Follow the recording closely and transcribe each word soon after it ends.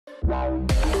Moin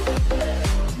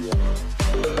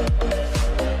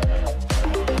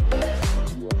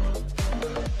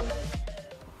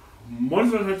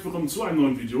und herzlich willkommen zu einem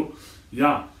neuen Video.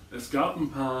 Ja, es gab ein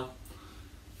paar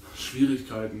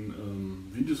Schwierigkeiten,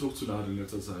 Videos hochzuladen in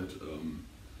letzter Zeit.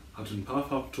 Hatte ein paar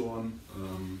Faktoren.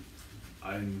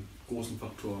 Einen großen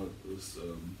Faktor ist,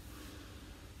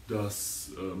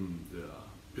 dass der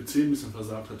PC ein bisschen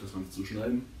versagt hat, das Ganze zu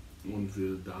schneiden und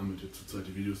wir damit jetzt zurzeit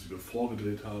die Videos, die wir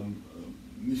vorgedreht haben,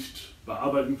 nicht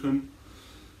bearbeiten können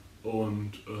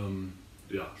und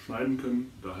ja, schneiden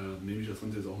können. Daher nehme ich das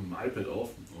Ganze jetzt auch mit dem iPad auf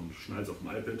und schneide es auf dem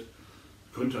iPad.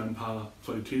 Könnte ein paar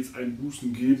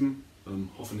Qualitätseinbußen geben,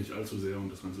 hoffe nicht allzu sehr,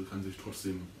 und das Ganze kann sich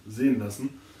trotzdem sehen lassen.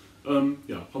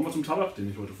 Ja, kommen wir zum Tabak, den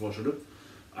ich heute vorstelle.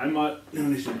 Einmal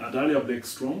nämlich den Adalya Black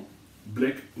Strong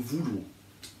Black Vodoo.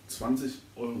 20,90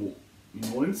 €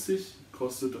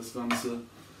 kostet das Ganze.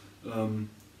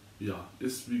 Ja,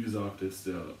 ist wie gesagt jetzt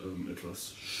der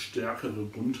etwas stärkere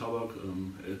Grundtabak,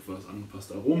 etwas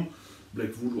angepasster Aromen.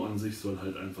 Black Vodoo an sich soll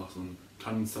halt einfach so ein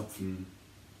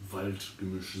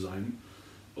Tannenzapfen-Waldgemisch sein.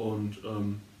 Und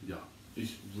ja,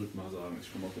 ich würde mal sagen,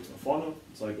 ich komme mal kurz nach vorne,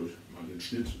 zeige euch mal den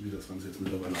Schnitt, wie das Ganze jetzt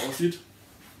mittlerweile aussieht.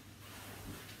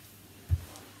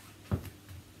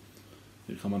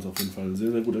 Hier kann man es auf jeden Fall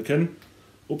sehr, sehr gut erkennen.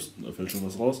 Ups, da fällt schon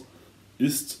was raus.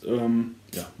 Ist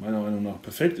ja, meiner Meinung nach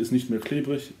perfekt, ist nicht mehr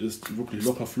klebrig, ist wirklich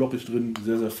locker flockig drin,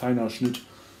 sehr, sehr feiner Schnitt.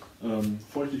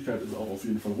 Feuchtigkeit ist auch auf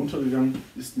jeden Fall runtergegangen,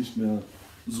 ist nicht mehr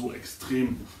so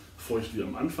extrem feucht wie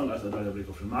am Anfang, als Adalya Black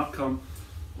auf den Markt kam.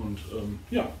 Und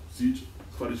ja, sieht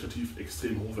qualitativ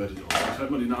extrem hochwertig aus. Ich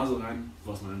halte mal die Nase rein,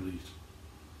 was man riecht.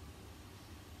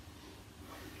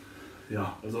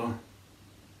 Ja, also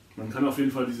man kann auf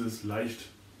jeden Fall dieses leicht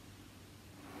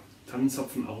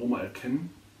Tannenzapfen-Aroma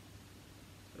erkennen.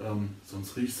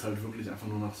 Sonst riecht es halt wirklich einfach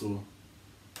nur nach so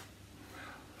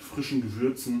frischen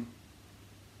Gewürzen.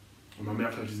 Und man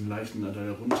merkt halt diesen leichten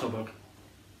Adalya Rundtabak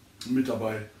mit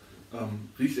dabei.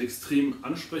 Riecht extrem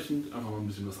ansprechend, einfach mal ein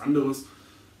bisschen was anderes.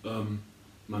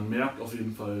 Man merkt auf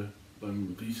jeden Fall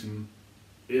beim Riechen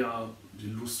eher,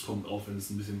 die Lust kommt auf, wenn es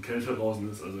ein bisschen kälter draußen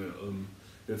ist. Also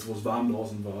jetzt, wo es warm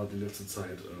draußen war, die letzte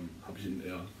Zeit, habe ich ihn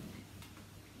eher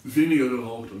weniger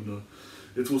geraucht. Und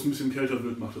jetzt, wo es ein bisschen kälter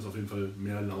wird, macht das auf jeden Fall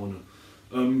mehr Laune.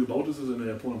 Gebaut ist es in der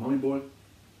Japaner Mummy Boy.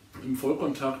 Im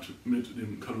Vollkontakt mit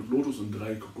dem Kalut Lotus und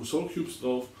 3 Coco Soul Cubes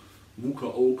drauf, Wuka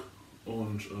Oak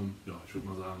und ja, ich würde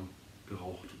mal sagen,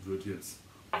 geraucht wird jetzt.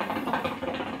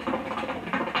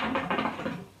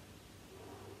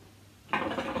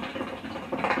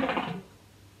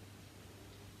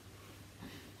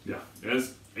 Ja, er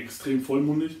ist extrem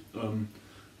vollmundig.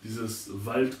 Dieses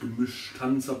Waldgemisch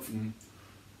Tannenzapfen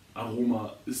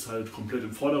Aroma ist halt komplett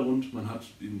im Vordergrund. Man hat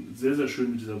ihn sehr, sehr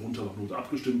schön mit dieser Grundtabaknote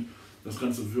abgestimmt. Das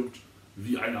Ganze wirkt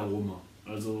wie ein Aroma.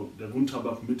 Also der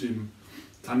Grundtabak mit dem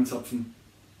Tannenzapfen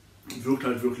wirkt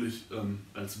halt wirklich,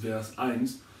 als wäre es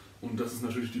eins. Und das ist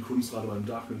natürlich die Kunst, gerade beim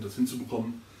Darkblend, das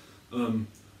hinzubekommen,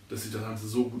 dass sich das Ganze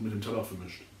so gut mit dem Tabak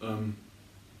vermischt.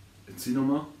 Jetzt zieh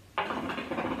nochmal.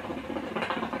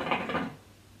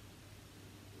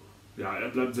 Ja, er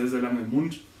bleibt sehr, sehr lange im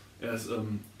Mund. Er ist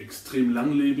extrem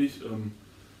langlebig.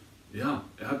 Ja,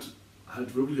 er hat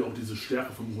halt wirklich auch diese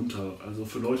Stärke vom Grundtabak. Also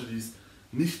für Leute, die es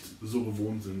nicht so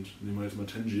gewohnt sind, nehmen wir jetzt mal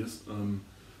Tangiers,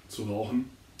 zu rauchen,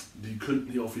 die könnten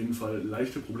hier auf jeden Fall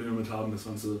leichte Probleme mit haben. Das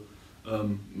Ganze,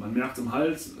 man merkt es im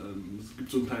Hals, es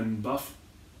gibt so einen kleinen Buff,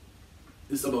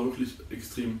 ist aber wirklich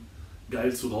extrem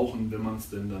geil zu rauchen, wenn man es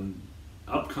denn dann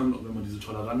ab kann und wenn man diese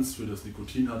Toleranz für das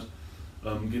Nikotin hat,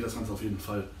 geht das Ganze auf jeden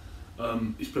Fall.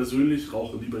 Ich persönlich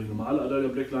rauche lieber die normale Adalya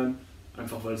Blackline,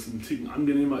 einfach weil es ein Ticken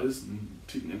angenehmer ist, ein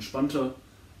Ticken entspannter,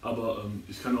 aber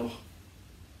ich kann auch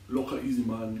locker easy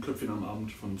mal ein Köpfchen am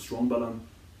Abend von Strong ballern,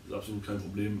 ist absolut kein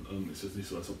Problem, ist jetzt nicht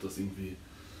so, als ob das irgendwie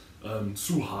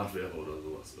zu hart wäre oder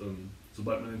sowas.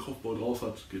 Sobald man den Kopfbau drauf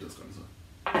hat, geht das Ganze.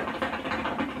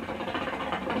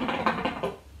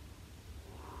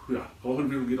 Ja,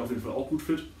 Rauchentwicklung geht auf jeden Fall auch gut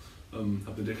fit,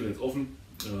 habe den Deckel jetzt offen,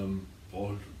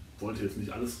 wollte jetzt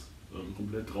nicht alles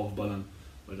komplett draufballern,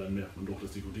 weil dann merkt man doch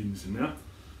das Nikotin ein bisschen mehr.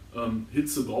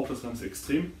 Hitze braucht das Ganze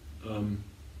extrem.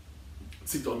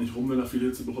 Zickt auch nicht rum, wenn er viel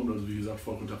Hitze bekommt. Also wie gesagt,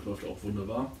 Vollkontakt läuft auch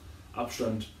wunderbar.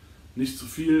 Abstand nicht zu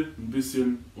viel, ein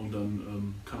bisschen, und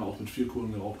dann kann er auch mit 4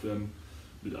 Kohlen geraucht werden.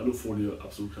 Mit Alufolie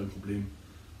absolut kein Problem.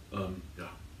 Ja,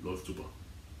 läuft super.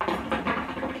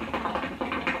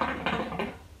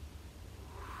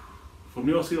 Von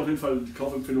mir aus geht auf jeden Fall die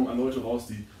Kaufempfehlung an Leute raus,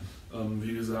 die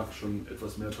wie gesagt schon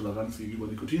etwas mehr Toleranz gegenüber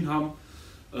Nikotin haben.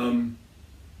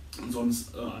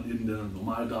 Sonst an jeden, der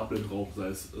normal Darkblend raucht, sei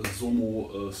es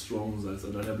Somo Strong, sei es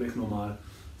Adalya Black normal,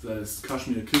 sei es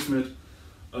Kashmir Kismet.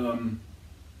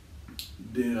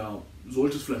 Der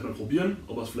sollte es vielleicht mal probieren,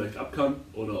 ob er es vielleicht ab kann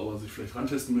oder ob er sich vielleicht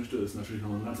rantesten möchte, ist natürlich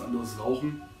noch ein ganz anderes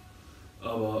Rauchen.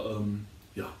 Aber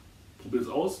ja, probiert es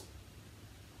aus.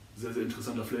 Sehr, sehr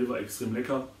interessanter Flavor, extrem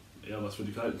lecker. Eher was für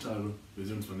die kalten Tage. Wir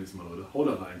sehen uns beim nächsten Mal, Leute. Haut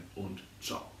da rein und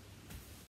ciao.